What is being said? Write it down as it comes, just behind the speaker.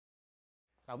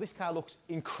Now this car looks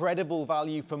incredible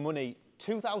value for money.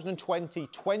 2020,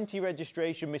 20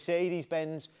 registration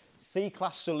Mercedes-Benz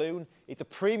C-Class Saloon. It's a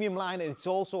premium line and it's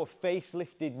also a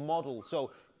facelifted model.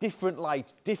 So different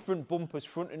lights, different bumpers,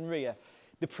 front and rear.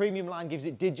 The premium line gives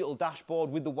it digital dashboard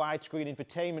with the widescreen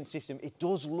infotainment system. It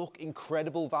does look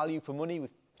incredible value for money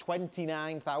with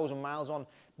 29,000 miles on.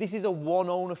 This is a one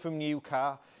owner from new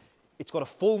car. It's got a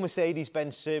full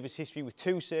Mercedes-Benz service history with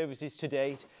 2 services to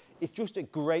date. It's just a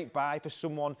great buy for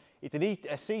someone. It's a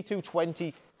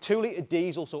C220 2-litre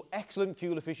diesel, so excellent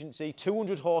fuel efficiency,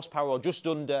 200 horsepower or just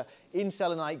under, in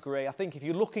selenite grey. I think if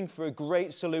you're looking for a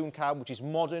great saloon car, which is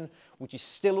modern, which is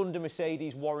still under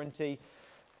Mercedes warranty,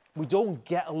 we don't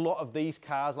get a lot of these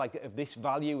cars like of this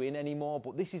value in anymore,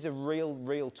 but this is a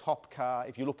real top car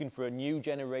if you're looking for a new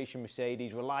generation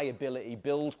Mercedes, reliability,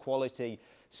 build quality,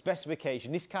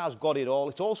 specification. This car's got it all.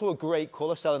 It's also a great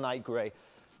colour, selenite grey.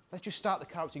 Let's just start the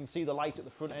car so you can see the light at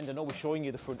the front end. I know we're showing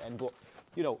you the front end, but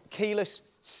you know, keyless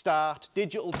start,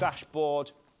 digital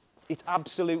dashboard. It's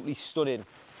absolutely stunning.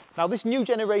 Now this new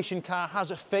generation car has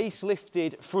a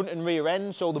facelifted front and rear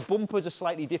end, so the bumpers are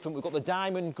slightly different. We've got the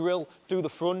diamond grille through the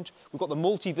front. We've got the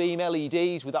multi-beam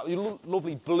LEDs with that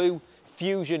lovely blue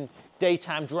Fusion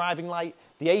daytime driving light.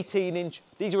 The 18-inch,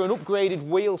 these are an upgraded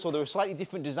wheel, so they're a slightly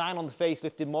different design on the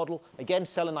facelifted model. Again,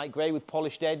 selenite grey with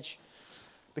polished edge.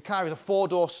 The car is a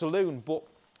 4-door saloon, but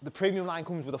the premium line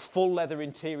comes with a full leather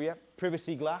interior,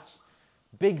 privacy glass,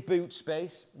 big boot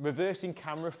space, reversing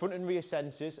camera, front and rear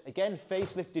sensors. Again,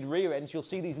 facelifted rear ends. You'll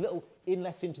see these little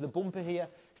inlets into the bumper here,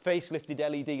 facelifted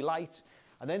LED lights.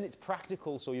 And then it's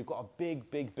practical, so you've got a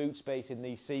big boot space in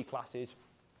these C-classes.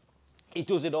 It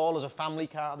does it all as a family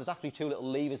car. There's actually 2 little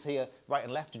levers here, right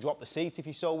and left, to drop the seats if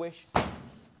you so wish.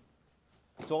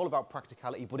 It's all about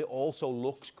practicality, but it also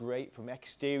looks great from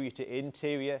exterior to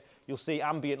interior. You'll see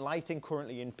ambient lighting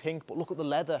currently in pink, but look at the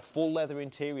leather, full leather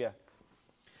interior.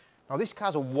 Now this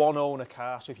car's a one owner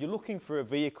car, so if you're looking for a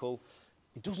vehicle,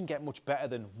 it doesn't get much better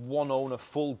than one owner,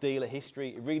 full dealer history.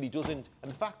 It really doesn't.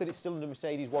 And the fact that it's still under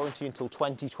Mercedes warranty until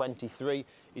 2023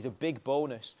 is a big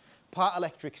bonus. Part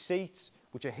electric seats,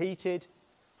 which are heated.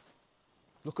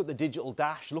 Look at the digital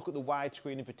dash, look at the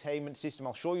widescreen infotainment system.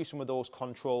 I'll show you some of those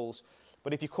controls.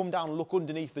 But if you come down and look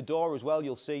underneath the door as well,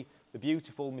 you'll see the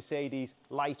beautiful Mercedes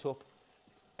light up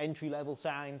entry-level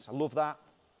signs. I love that.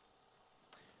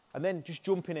 And then just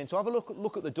jumping in. So have a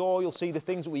look at the door. You'll see the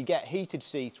things that we get. Heated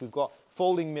seats. We've got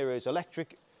folding mirrors,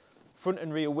 electric front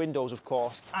and rear windows, of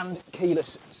course, and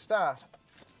keyless start.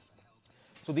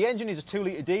 So the engine is a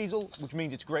 2-litre diesel, which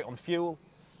means it's great on fuel.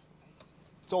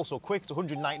 It's also quick. It's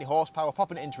 190 horsepower.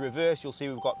 Popping it into reverse, you'll see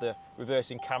we've got the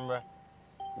reversing camera,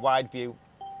 wide view.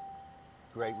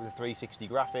 Great with a 360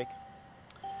 graphic.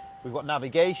 We've got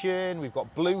navigation, we've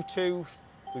got Bluetooth,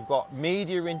 we've got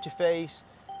media interface,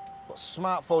 we've got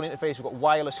smartphone interface, we've got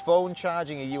wireless phone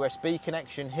charging, a USB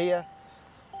connection here.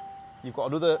 You've got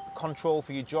another control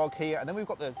for your jog here, and then we've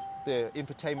got the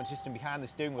infotainment system behind the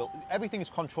steering wheel. Everything is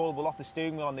controllable off the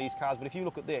steering wheel on these cars, but if you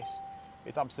look at this,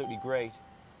 it's absolutely great.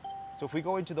 So if we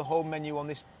go into the home menu on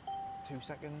this, 2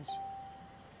 seconds.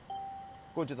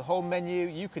 Go into the home menu,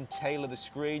 you can tailor the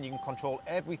screen, you can control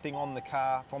everything on the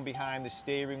car from behind the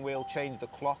steering wheel, change the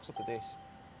clocks, look at this.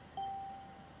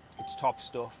 It's top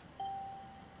stuff.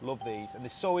 Love these, and they're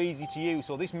so easy to use.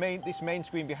 So this main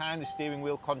screen behind the steering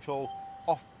wheel control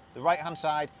off the right-hand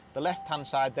side, the left-hand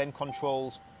side then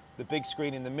controls the big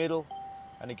screen in the middle,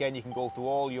 and again you can go through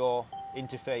all your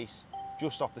interface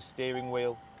just off the steering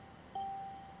wheel.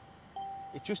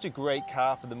 It's just a great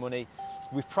car for the money.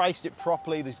 We've priced it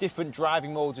properly. There's different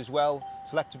driving modes as well,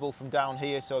 selectable from down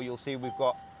here. So you'll see we've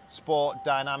got Sport,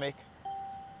 Dynamic,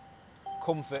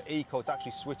 Comfort, Eco. It's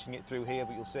actually switching it through here,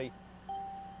 but you'll see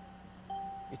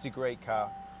it's a great car.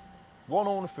 One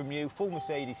owner from new, full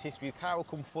Mercedes history. The car will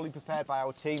come fully prepared by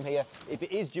our team here. If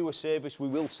it is due a service, we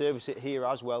will service it here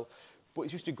as well. But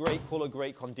it's just a great colour,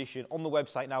 great condition. On the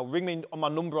website now, ring me on my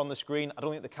number on the screen. I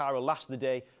don't think the car will last the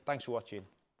day. Thanks for watching.